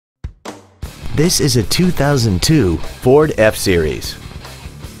This is a 2002 Ford F-Series.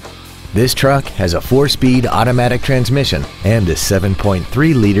 This truck has a 4-speed automatic transmission and a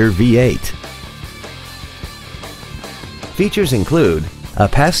 7.3-liter V8. Features include a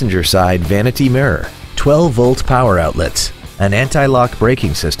passenger side vanity mirror, 12-volt power outlets, an anti-lock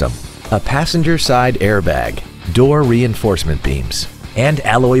braking system, a passenger side airbag, door reinforcement beams, and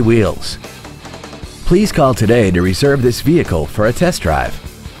alloy wheels. Please call today to reserve this vehicle for a test drive.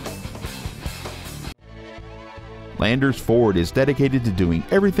 Landers Ford is dedicated to doing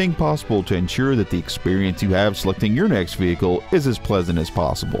everything possible to ensure that the experience you have selecting your next vehicle is as pleasant as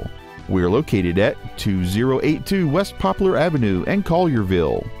possible. We are located at 2082 West Poplar Avenue in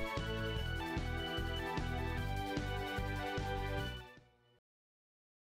Collierville.